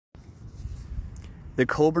The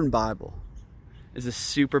Colburn Bible is a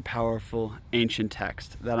super powerful ancient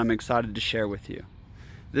text that I'm excited to share with you.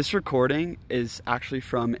 This recording is actually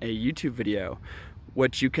from a YouTube video,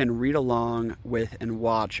 which you can read along with and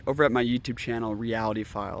watch over at my YouTube channel, Reality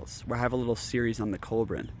Files, where I have a little series on the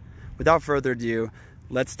Colburn. Without further ado,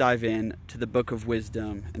 let's dive in to the Book of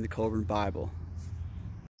Wisdom in the Colburn Bible.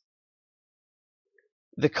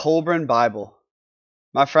 The Colburn Bible.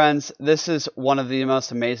 My friends, this is one of the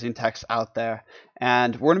most amazing texts out there,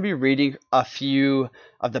 and we're going to be reading a few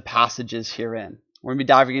of the passages herein. We're going to be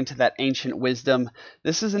diving into that ancient wisdom.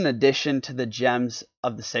 This is an addition to the Gems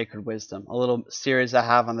of the Sacred Wisdom, a little series I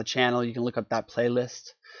have on the channel. You can look up that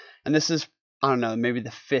playlist. And this is, I don't know, maybe the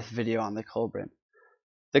 5th video on the Colburn.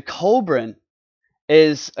 The Colburn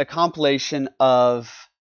is a compilation of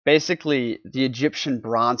basically the Egyptian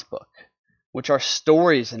bronze book, which are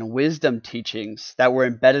stories and wisdom teachings that were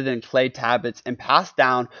embedded in clay tablets and passed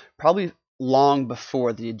down probably long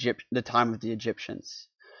before the time of the Egyptians.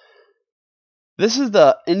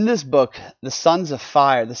 In this book, the Sons of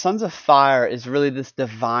Fire. The Sons of Fire is really this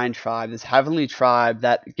divine tribe, this heavenly tribe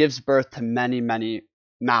that gives birth to many, many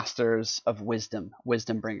masters of wisdom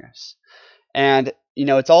bringers. And,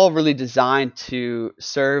 it's all really designed to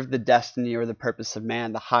serve the destiny or the purpose of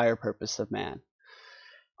man, the higher purpose of man.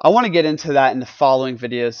 I want to get into that in the following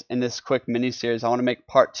videos in this quick mini-series. I want to make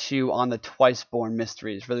part 2 on the twice-born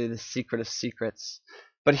mysteries, really the secret of secrets.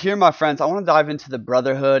 But here, my friends, I want to dive into the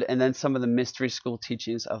brotherhood and then some of the mystery school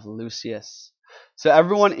teachings of Lucius. So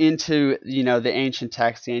everyone into, the ancient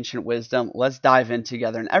text, the ancient wisdom, let's dive in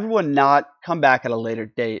together. And everyone not come back at a later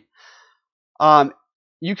date.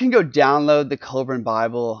 You can go download the Colburn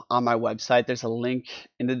Bible on my website. There's a link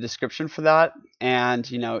in the description for that. And,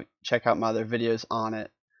 check out my other videos on it.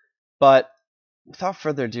 But without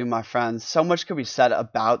further ado, my friends, so much could be said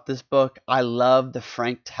about this book. I love the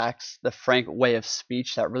frank text, the frank way of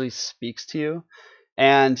speech that really speaks to you.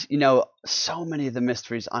 And, so many of the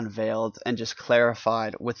mysteries unveiled and just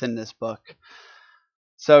clarified within this book.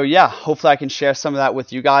 So yeah, hopefully I can share some of that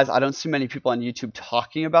with you guys. I don't see many people on YouTube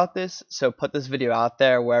talking about this. So put this video out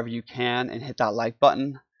there wherever you can and hit that like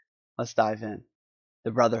button. Let's dive in.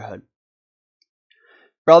 The Brotherhood.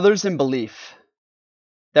 Brothers in belief.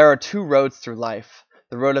 There are 2 roads through life,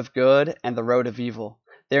 the road of good and the road of evil.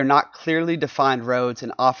 They are not clearly defined roads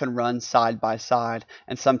and often run side by side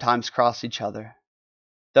and sometimes cross each other.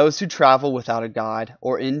 Those who travel without a guide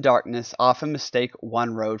or in darkness often mistake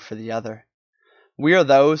one road for the other. We are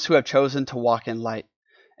those who have chosen to walk in light,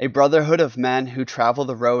 a brotherhood of men who travel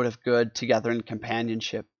the road of good together in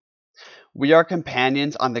companionship. We are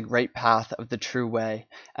companions on the great path of the true way,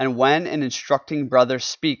 and when an instructing brother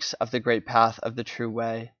speaks of the great path of the true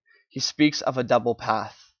way, he speaks of a double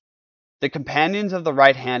path. The companions of the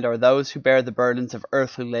right hand are those who bear the burdens of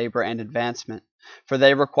earthly labor and advancement, for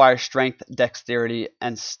they require strength, dexterity,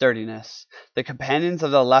 and sturdiness. The companions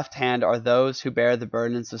of the left hand are those who bear the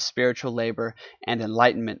burdens of spiritual labor and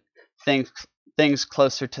enlightenment, things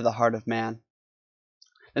closer to the heart of man.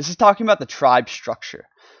 This is talking about the tribe structure.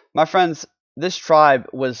 My friends, this tribe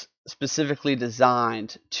was specifically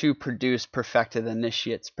designed to produce perfected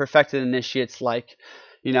initiates. Perfected initiates like,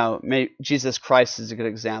 Jesus Christ is a good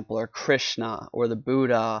example, or Krishna, or the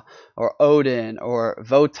Buddha, or Odin, or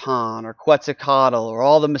Wotan, or Quetzalcoatl, or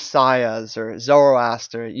all the messiahs, or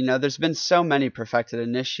Zoroaster. There's been so many perfected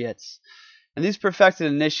initiates. And these perfected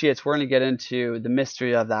initiates, we're going to get into the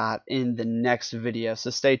mystery of that in the next video, so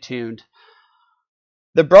stay tuned.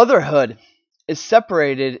 The Brotherhood is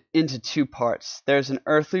separated into 2 parts. There's an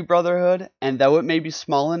earthly brotherhood, and though it may be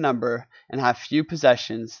small in number and have few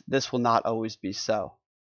possessions, this will not always be so.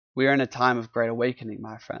 We are in a time of great awakening,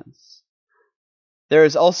 my friends. There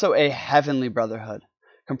is also a heavenly brotherhood,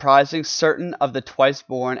 comprising certain of the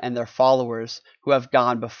twice-born and their followers who have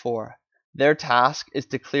gone before. Their task is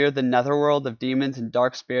to clear the netherworld of demons and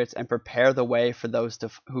dark spirits and prepare the way for those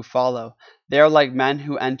who follow. They are like men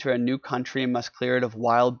who enter a new country and must clear it of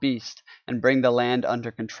wild beasts and bring the land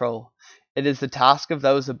under control. It is the task of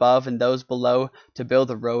those above and those below to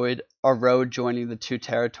build a road joining the 2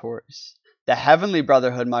 territories. The heavenly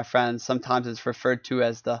brotherhood, my friends, sometimes is referred to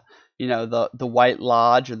as the White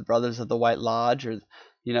Lodge, or the Brothers of the White Lodge, or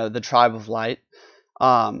the Tribe of Light.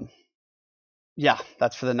 Yeah,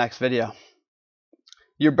 that's for the next video.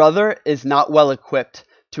 Your brother is not well equipped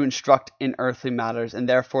to instruct in earthly matters and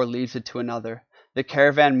therefore leaves it to another. The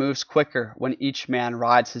caravan moves quicker when each man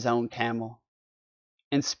rides his own camel.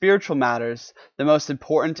 In spiritual matters, the most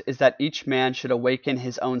important is that each man should awaken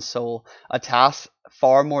his own soul, a task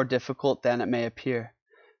far more difficult than it may appear,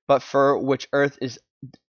 but for which earth is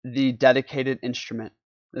the dedicated instrument.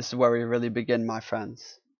 This is where we really begin, my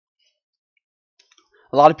friends.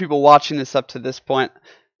 A lot of people watching this up to this point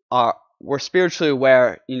are we're spiritually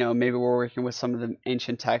aware. Maybe we're working with some of the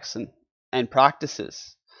ancient texts and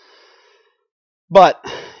practices, but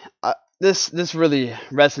this really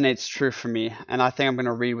resonates true for me, and I think I'm going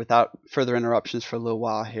to read without further interruptions for a little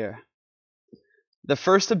while here. The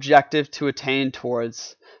first objective to attain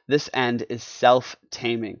towards this end is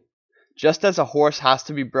self-taming. Just as a horse has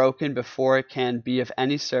to be broken before it can be of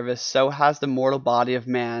any service, so has the mortal body of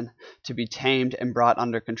man to be tamed and brought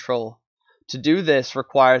under control. To do this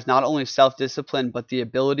requires not only self-discipline, but the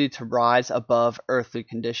ability to rise above earthly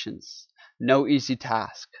conditions. No easy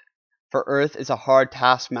task, for earth is a hard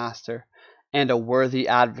taskmaster and a worthy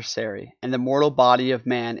adversary, and the mortal body of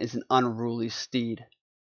man is an unruly steed.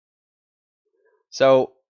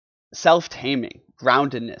 So, self-taming,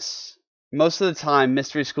 groundedness. Most of the time,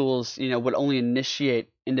 mystery schools, would only initiate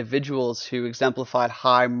individuals who exemplified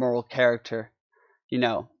high moral character,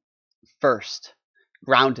 first.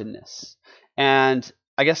 Groundedness. And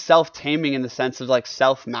I guess self-taming in the sense of like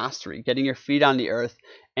self-mastery, getting your feet on the earth,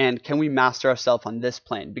 and can we master ourselves on this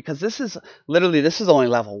plane? Because this is only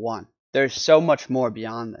level 1. There's so much more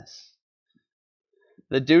beyond this.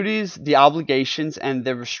 The duties, the obligations, and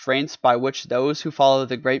the restraints by which those who follow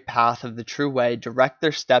the great path of the true way direct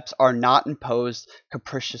their steps are not imposed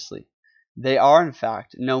capriciously. They are, in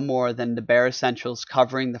fact, no more than the bare essentials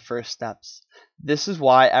covering the first steps. This is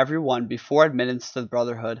why everyone, before admittance to the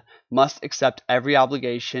brotherhood, must accept every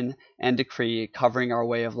obligation and decree covering our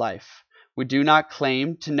way of life. We do not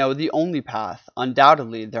claim to know the only path.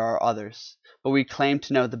 Undoubtedly, there are others, but we claim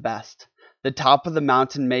to know the best. The top of the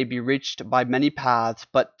mountain may be reached by many paths,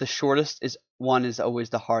 but the shortest one is always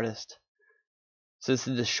the hardest. So this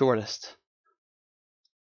is the shortest.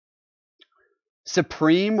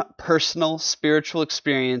 Supreme personal spiritual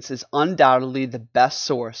experience is undoubtedly the best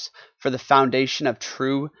source for the foundation of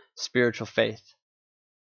true spiritual faith.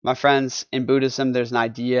 My friends, in Buddhism, there's an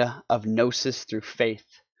idea of gnosis through faith,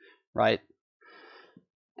 right?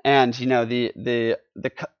 And the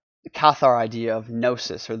Cathar idea of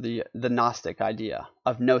gnosis, or the Gnostic idea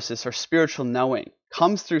of gnosis, or spiritual knowing,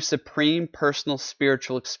 comes through supreme personal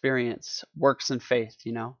spiritual experience, works and faith,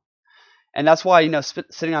 And that's why,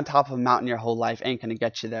 sitting on top of a mountain your whole life ain't going to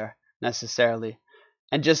get you there necessarily.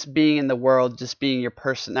 And just being in the world, just being your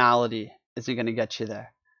personality isn't going to get you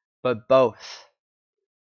there. But both.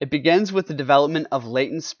 It begins with the development of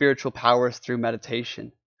latent spiritual powers through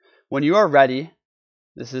meditation. When you are ready,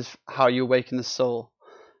 this is how you awaken the soul.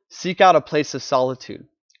 Seek out a place of solitude,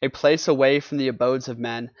 a place away from the abodes of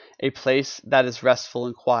men, a place that is restful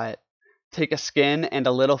and quiet. Take a skin and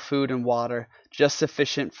a little food and water, just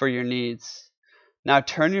sufficient for your needs. Now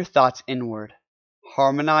turn your thoughts inward,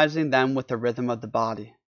 harmonizing them with the rhythm of the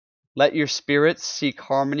body. Let your spirit seek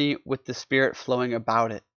harmony with the spirit flowing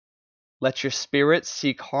about it. Let your spirit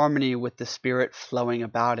seek harmony with the spirit flowing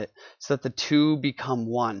about it, so that the two become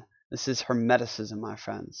one. This is Hermeticism, my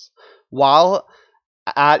friends. While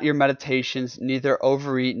at your meditations, neither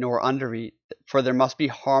overeat nor undereat, for there must be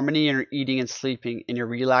harmony in your eating and sleeping, in your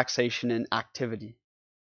relaxation and activity.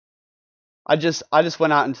 I just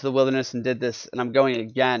went out into the wilderness and did this, and I'm going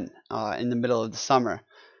again in the middle of the summer.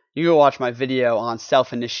 You can go watch my video on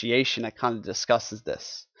self-initiation. It kind of discusses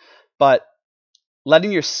this. But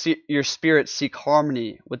letting your spirit seek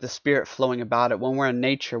harmony with the spirit flowing about it, when we're in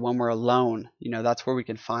nature, when we're alone, that's where we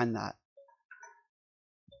can find that.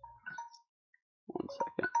 One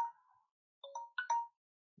second.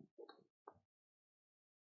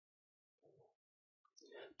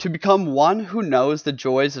 To become one who knows the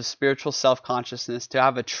joys of spiritual self-consciousness, to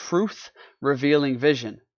have a truth-revealing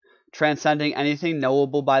vision, transcending anything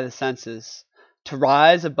knowable by the senses, to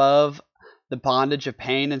rise above the bondage of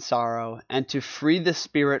pain and sorrow, and to free the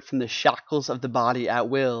spirit from the shackles of the body at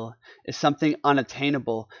will, is something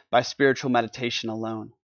unattainable by spiritual meditation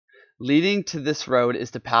alone. Leading to this road is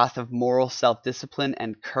the path of moral self-discipline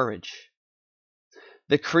and courage.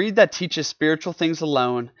 The creed that teaches spiritual things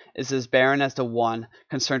alone is as barren as the one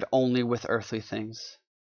concerned only with earthly things.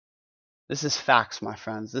 This is facts, my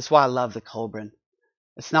friends. This is why I love the Kolbrin.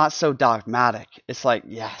 It's not so dogmatic. It's like,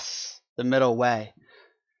 yes, the middle way.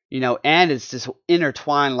 And it's just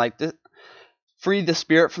intertwined like this. Free the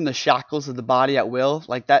spirit from the shackles of the body at will.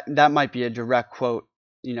 Like that might be a direct quote,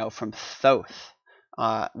 from Thoth.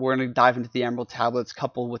 We're going to dive into the Emerald Tablets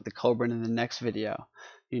coupled with the Kolbrin in the next video.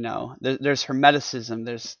 There's Hermeticism.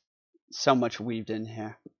 There's so much weaved in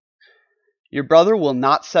here. Your brother will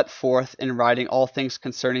not set forth in writing all things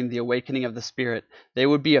concerning the awakening of the spirit. They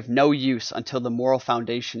would be of no use until the moral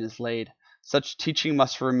foundation is laid. Such teaching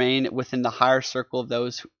must remain within the higher circle of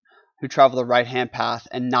those who travel the right-hand path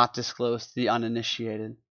and not disclosed to the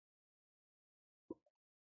uninitiated.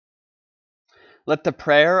 Let the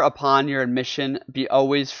prayer upon your admission be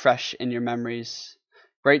always fresh in your memories.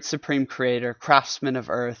 Great Supreme Creator, craftsman of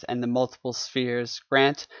earth and the multiple spheres,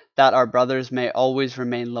 grant that our brothers may always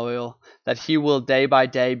remain loyal, that he will day by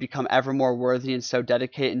day become ever more worthy and so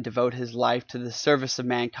dedicate and devote his life to the service of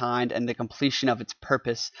mankind and the completion of its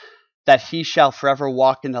purpose, that he shall forever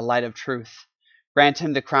walk in the light of truth. Grant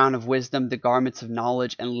him the crown of wisdom, the garments of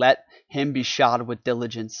knowledge, and let him be shod with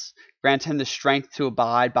diligence. Grant him the strength to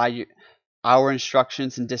abide by our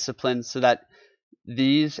instructions and disciplines, so that with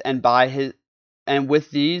these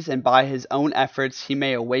and by his own efforts he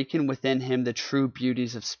may awaken within him the true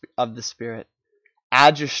beauties of the Spirit.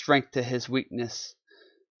 Add your strength to his weakness,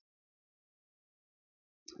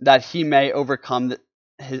 that he may overcome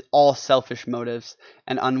his all selfish motives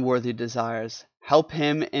and unworthy desires. Help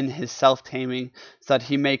him in his self-taming, so that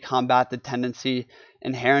he may combat the tendency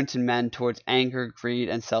inherent in men towards anger, greed,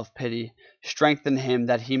 and self-pity. Strengthen him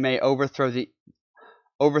that he may overthrow the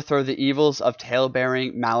evils of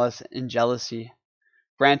tale-bearing, malice, and jealousy.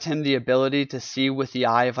 Grant him the ability to see with the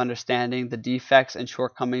eye of understanding the defects and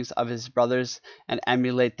shortcomings of his brothers and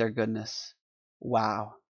emulate their goodness.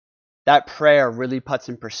 Wow. That prayer really puts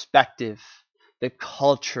in perspective the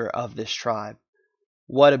culture of this tribe.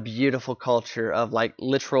 What a beautiful culture of like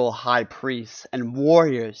literal high priests and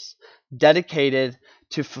warriors dedicated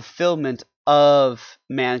to fulfillment of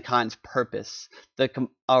mankind's purpose,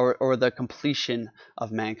 or the completion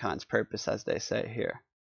of mankind's purpose, as they say here.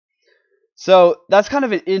 So that's kind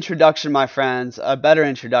of an introduction, my friends, a better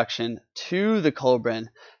introduction to the Kolbrin.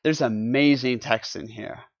 There's amazing text in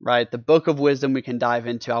here, right? The Book of Wisdom we can dive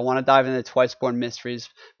into. I want to dive into the Twice-Born Mysteries,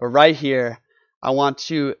 but right here, I want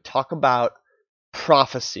to talk about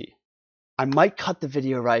prophecy. I might cut the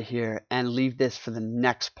video right here and leave this for the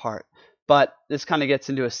next part, but this kind of gets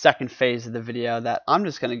into a second phase of the video that I'm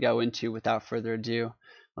just going to go into without further ado.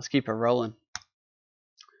 Let's keep it rolling.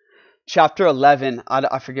 Chapter 11,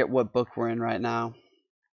 I forget what book we're in right now.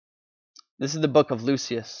 This is the book of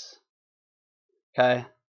Lucius. Okay?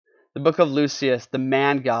 The book of Lucius, the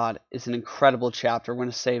man god, is an incredible chapter. We're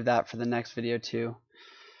going to save that for the next video too.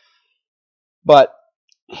 But,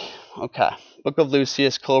 okay. Book of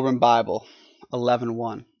Lucius, Kolbrin Bible,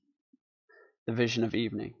 11:1. The Vision of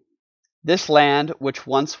Evening. This land, which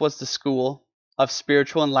once was the school of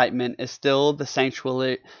spiritual enlightenment, is still the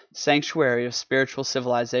sanctuary of spiritual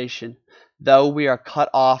civilization. Though we are cut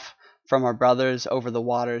off from our brothers over the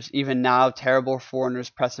waters, even now terrible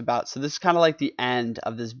foreigners press about. So this is kind of like the end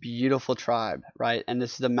of this beautiful tribe, right? And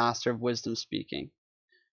this is the Master of Wisdom speaking.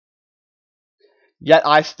 Yet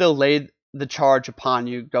I still laid the charge upon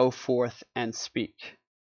you, go forth and speak.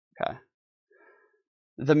 Okay.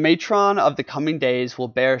 The matron of the coming days will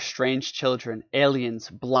bear strange children, aliens,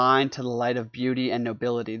 blind to the light of beauty and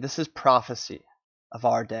nobility. This is prophecy of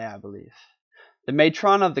our day, I believe. The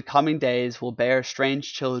matron of the coming days will bear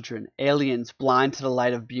strange children, aliens, blind to the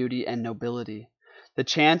light of beauty and nobility. The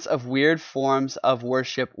chants of weird forms of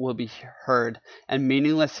worship will be heard, and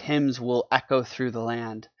meaningless hymns will echo through the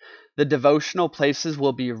land. The devotional places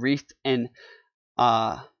will be wreathed in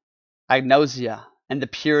agnosia, and the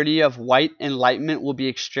purity of white enlightenment will be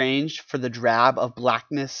exchanged for the drab of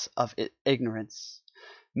blackness of ignorance.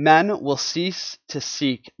 Men will cease to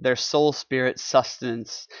seek their soul spirit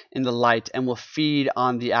sustenance in the light and will feed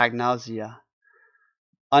on the agnosia.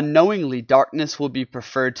 Unknowingly, darkness will be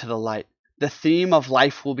preferred to the light. The theme of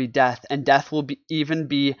life will be death, and death will even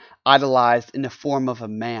be idolized in the form of a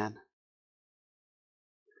man.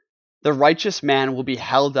 The righteous man will be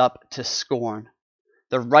held up to scorn.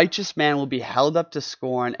 The righteous man will be held up to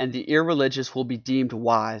scorn, and the irreligious will be deemed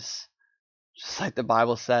wise. Just like the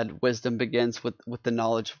Bible said, wisdom begins with the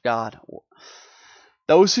knowledge of God.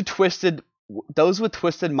 Those with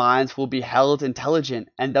twisted minds will be held intelligent,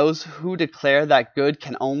 and those who declare that good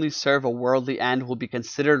can only serve a worldly end will be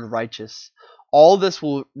considered righteous. All this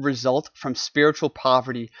will result from spiritual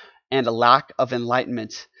poverty and a lack of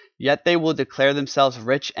enlightenment. Yet they will declare themselves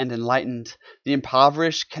rich and enlightened. The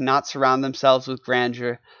impoverished cannot surround themselves with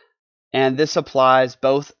grandeur, and this applies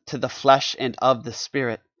both to the flesh and of the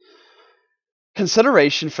spirit.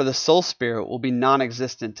 Consideration for the soul spirit will be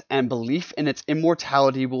non-existent, and belief in its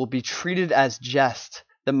immortality will be treated as jest.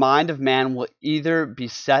 The mind of man will either be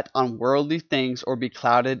set on worldly things or be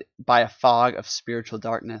clouded by a fog of spiritual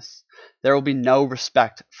darkness. There will be no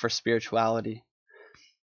respect for spirituality.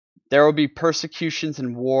 There will be persecutions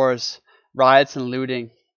and wars, riots and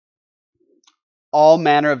looting. All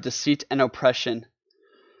manner of deceit and oppression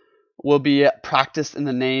will be practiced in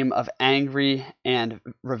the name of angry and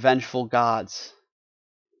revengeful gods.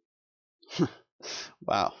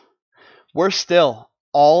 Wow. Worse still,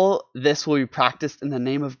 All this will be practiced in the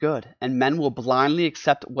name of good, and men will blindly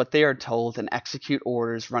accept what they are told and execute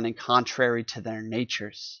orders running contrary to their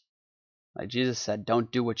natures. Like Jesus said,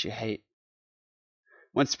 don't do what you hate.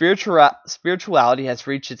 When spirituality has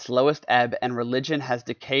reached its lowest ebb and religion has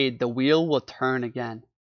decayed, the wheel will turn again.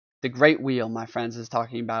 The great wheel, my friends, is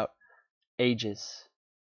talking about ages.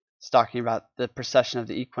 It's talking about the precession of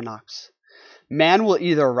the equinox. Man will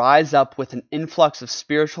either rise up with an influx of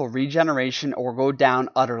spiritual regeneration or go down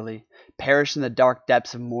utterly, perish in the dark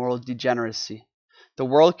depths of moral degeneracy. The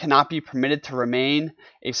world cannot be permitted to remain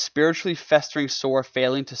a spiritually festering sore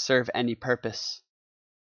failing to serve any purpose.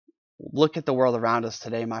 Look at the world around us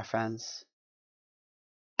today, my friends.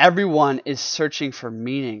 Everyone is searching for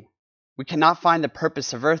meaning. We cannot find the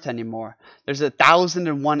purpose of earth anymore. There's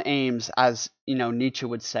 1,001 aims, as Nietzsche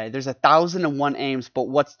would say. There's 1,001 aims, but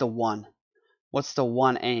what's the one? What's the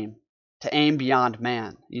one aim? To aim beyond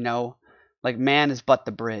man, like man is but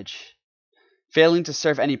the bridge. Failing to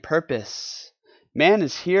serve any purpose. Man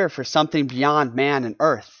is here for something beyond man and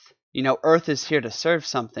earth. Earth is here to serve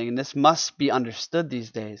something, and this must be understood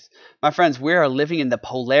these days. My friends, we are living in the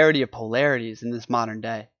polarity of polarities in this modern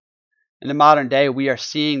day. In the modern day, we are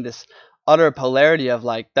seeing this utter polarity of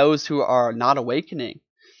those who are not awakening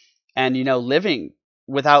and, living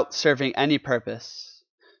without serving any purpose.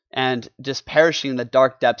 And just perishing in the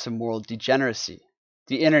dark depths of moral degeneracy.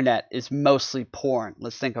 The internet is mostly porn.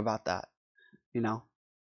 Let's think about that. There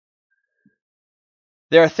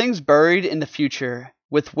are things buried in the future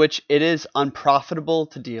with which it is unprofitable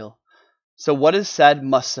to deal. So what is said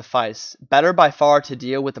must suffice. Better by far to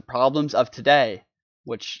deal with the problems of today,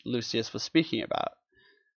 which Lucius was speaking about.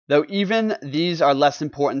 Though even these are less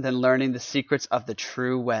important than learning the secrets of the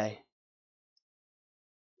true way.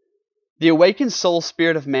 The awakened soul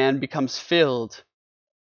spirit of man becomes filled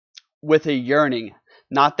with a yearning,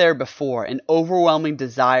 not there before, an overwhelming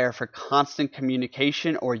desire for constant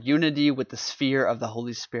communication or unity with the sphere of the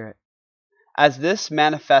Holy Spirit. As this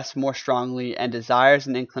manifests more strongly and desires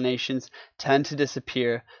and inclinations tend to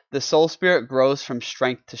disappear, the soul spirit grows from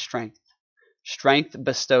strength to strength. Strength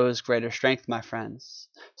bestows greater strength, my friends.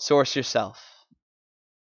 Source yourself.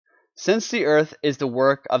 Since the earth is the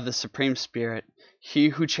work of the Supreme Spirit, he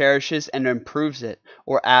who cherishes and improves it,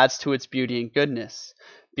 or adds to its beauty and goodness,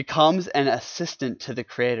 becomes an assistant to the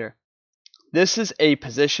Creator. This is a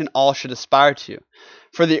position all should aspire to,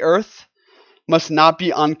 for the earth must not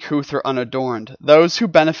be uncouth or unadorned. Those who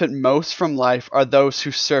benefit most from life are those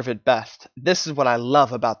who serve it best. This is what I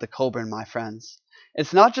love about the Kolbrin, my friends.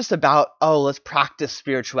 It's not just about, let's practice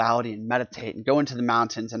spirituality and meditate and go into the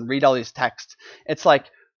mountains and read all these texts. It's like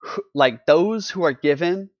those who are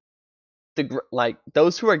given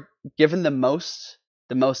the most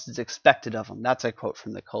is expected of them. That's a quote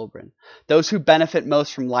from the Kolbrin. Those who benefit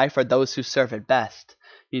most from life are those who serve it best.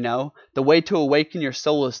 The way to awaken your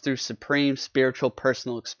soul is through supreme spiritual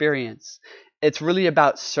personal experience. It's really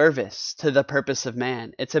about service to the purpose of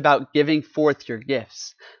man. It's about giving forth your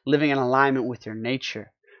gifts, living in alignment with your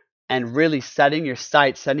nature, and really setting your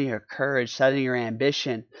sight, setting your courage, setting your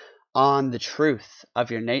ambition on the truth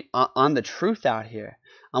of your on the truth out here,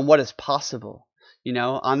 on what is possible,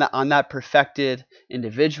 on that perfected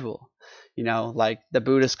individual, like the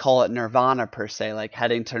Buddhists call it nirvana per se, like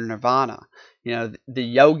heading to nirvana. The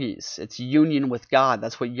yogis, it's union with God.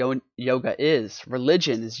 That's what yoga is.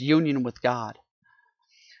 Religion is union with God.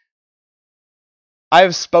 I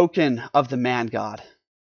have spoken of the man God,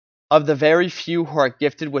 of the very few who are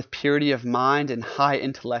gifted with purity of mind and high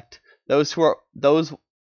intellect, those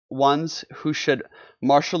ones who should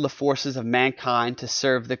marshal the forces of mankind to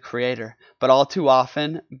serve the Creator. But all too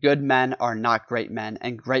often, good men are not great men,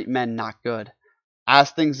 and great men not good.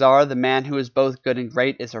 As things are, the man who is both good and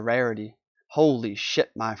great is a rarity. Holy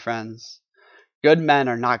shit, my friends. Good men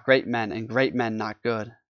are not great men, and great men not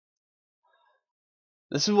good.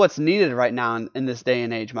 This is what's needed right now in this day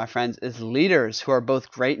and age, my friends, is leaders who are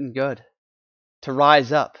both great and good. To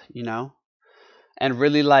rise up, and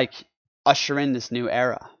really usher in this new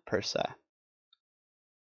era, per se.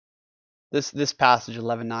 This passage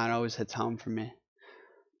 11:9 always hits home for me.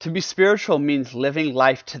 To be spiritual means living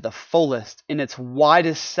life to the fullest in its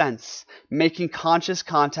widest sense, making conscious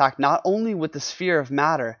contact not only with the sphere of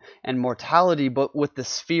matter and mortality, but with the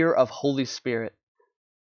sphere of Holy Spirit.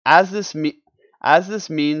 As this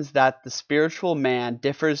means that the spiritual man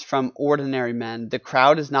differs from ordinary men, the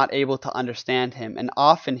crowd is not able to understand him, and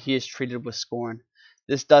often he is treated with scorn.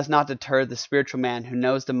 This does not deter the spiritual man who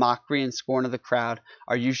knows the mockery and scorn of the crowd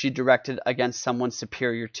are usually directed against someone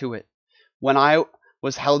superior to it. When I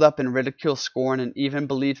was held up in ridicule, scorn, and even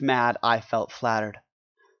believed mad, I felt flattered.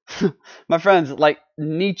 My friends, like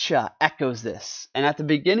Nietzsche echoes this. And at the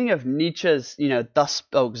beginning of Nietzsche's, Thus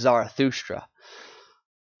Spoke Zarathustra,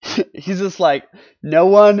 he's just like, no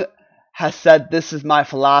one has said this is my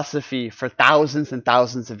philosophy for thousands and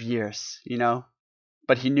thousands of years.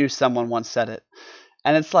 But he knew someone once said it.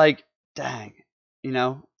 And it's like, dang,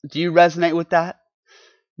 do you resonate with that?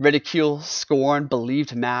 Ridicule, scorn,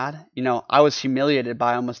 believed mad. I was humiliated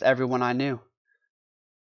by almost everyone I knew.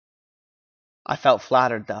 I felt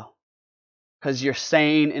flattered though, because you're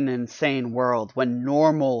sane in an insane world when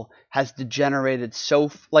normal has degenerated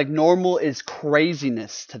like normal is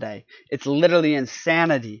craziness today. It's literally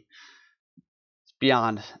insanity.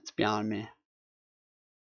 It's beyond me.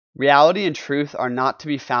 Reality and truth are not to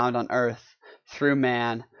be found on earth through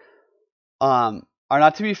man, are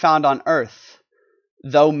not to be found on earth,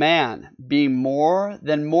 though man, being more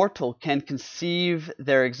than mortal, can conceive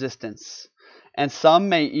their existence, and some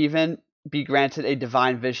may even be granted a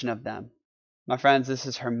divine vision of them. My friends, this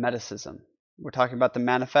is Hermeticism. We're talking about the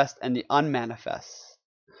manifest and the unmanifest.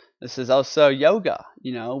 This is also yoga.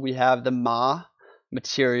 We have the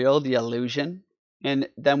material, the illusion, and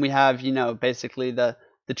then we have, basically the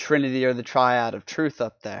trinity or the triad of truth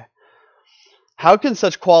up there. How can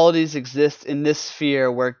such qualities exist in this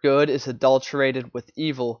sphere where good is adulterated with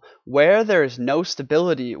evil, where there is no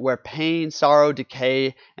stability, where pain, sorrow,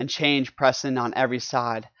 decay, and change press in on every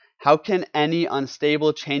side? How can any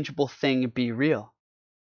unstable, changeable thing be real?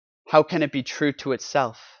 How can it be true to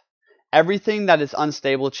itself? Everything that is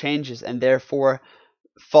unstable changes and therefore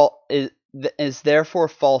is therefore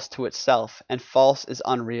false to itself, and false is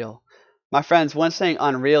unreal. My friends, when saying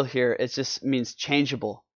unreal here, it just means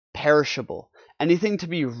changeable, perishable. Anything to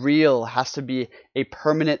be real has to be a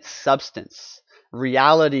permanent substance.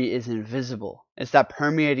 Reality is invisible. It's that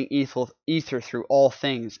permeating ether through all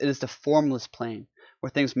things. It is the formless plane where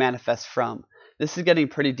things manifest from. This is getting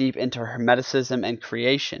pretty deep into Hermeticism and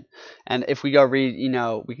creation. And if we go read,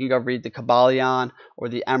 we can go read the Kybalion or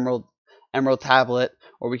the Emerald Tablet,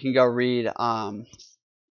 or we can go read,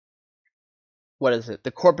 what is it? The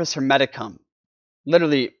Corpus Hermeticum.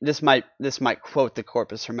 Literally, this might quote the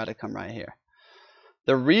Corpus Hermeticum right here.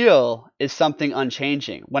 The real is something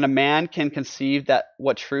unchanging. When a man can conceive that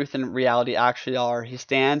what truth and reality actually are, he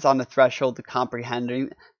stands on the threshold of comprehending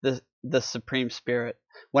the Supreme Spirit.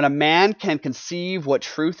 When a man can conceive what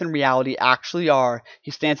truth and reality actually are, he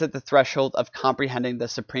stands at the threshold of comprehending the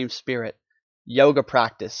Supreme Spirit. Yoga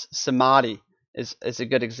practice, samadhi, is a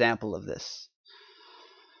good example of this.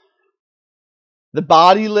 The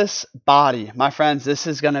bodiless body. My friends, this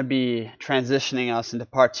is going to be transitioning us into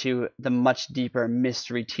part 2, the much deeper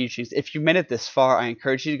mystery teachings. If you made it this far, I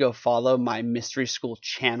encourage you to go follow my Mystery School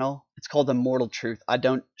channel. It's called Immortal Truth. I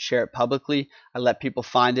don't share it publicly. I let people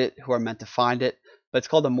find it who are meant to find it. But it's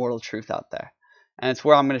called Immortal Truth out there. And it's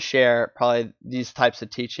where I'm going to share probably these types of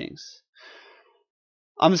teachings.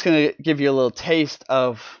 I'm just going to give you a little taste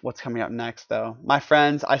of what's coming up next, though. My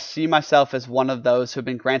friends, I see myself as one of those who have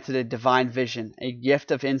been granted a divine vision, a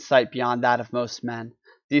gift of insight beyond that of most men.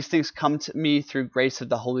 These things come to me through grace of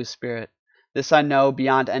the Holy Spirit. This I know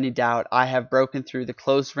beyond any doubt. I have broken through the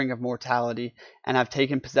closed ring of mortality and have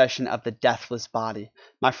taken possession of the deathless body.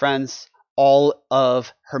 My friends, all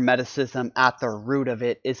of Hermeticism at the root of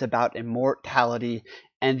it is about immortality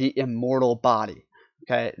and the immortal body.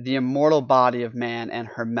 Okay, the immortal body of man and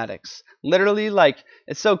Hermetics. Literally, like,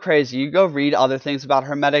 it's so crazy. You go read other things about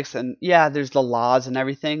Hermetics, and yeah, there's the laws and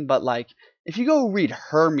everything, but like, if you go read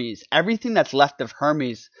Hermes, everything that's left of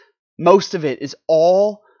Hermes, most of it is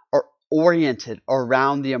all oriented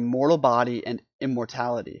around the immortal body and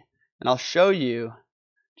immortality. And I'll show you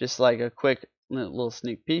just like a quick little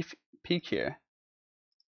sneak peek here.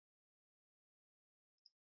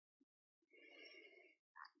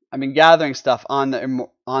 I've been gathering stuff on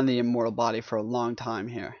the immortal body for a long time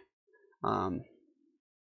here. You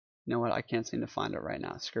know what? I can't seem to find it right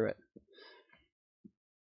now. Screw it.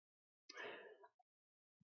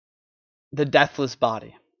 The deathless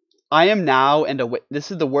body. I am now,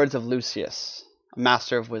 this is the words of Lucius, a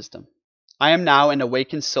master of wisdom. I am now an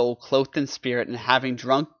awakened soul, clothed in spirit, and having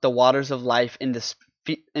drunk the waters of life in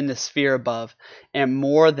the sphere above, am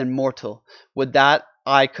more than mortal. Would that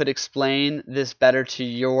I could explain this better to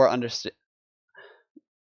your understanding.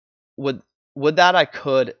 Would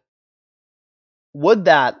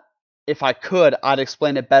that if I could, I'd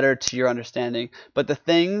explain it better to your understanding. But the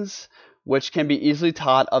things which can be easily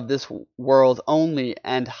taught of this world only,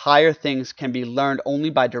 and higher things can be learned only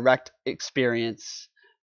by direct experience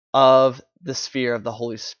of the sphere of the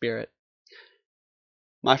Holy Spirit.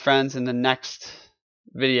 My friends, in the next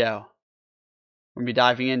video, we'll be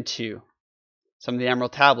diving into Some of the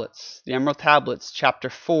Emerald Tablets. The Emerald Tablets, chapter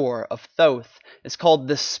 4 of Thoth, is called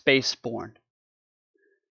the Spaceborn.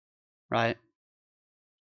 Right?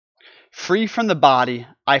 Free from the body,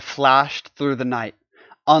 I flashed through the night.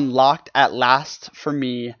 Unlocked at last for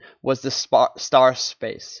me was the star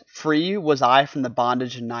space. Free was I from the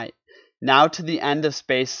bondage of night. Now to the end of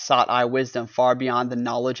space sought I wisdom far beyond the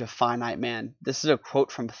knowledge of finite man. This is a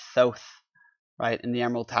quote from Thoth, right, in the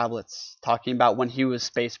Emerald Tablets, talking about when he was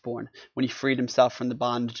spaceborn, when he freed himself from the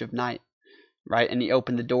bondage of night, right, and he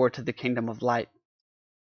opened the door to the kingdom of light.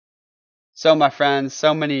 So, my friends,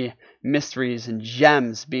 so many mysteries and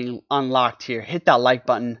gems being unlocked here. Hit that like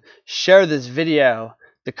button, share this video,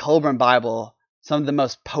 the Kolbrin Bible, some of the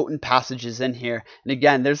most potent passages in here. And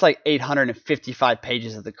again, there's like 855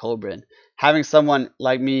 pages of the Kolbrin. Having someone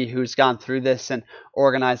like me who's gone through this and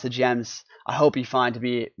organized the gems, I hope you find to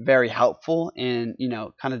be very helpful in,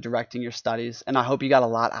 kind of directing your studies. And I hope you got a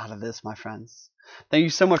lot out of this, my friends. Thank you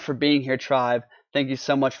so much for being here, tribe. Thank you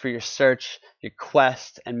so much for your search, your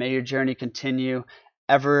quest, and may your journey continue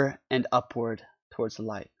ever and upward towards the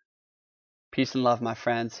light. Peace and love, my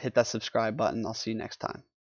friends. Hit that subscribe button. I'll see you next time.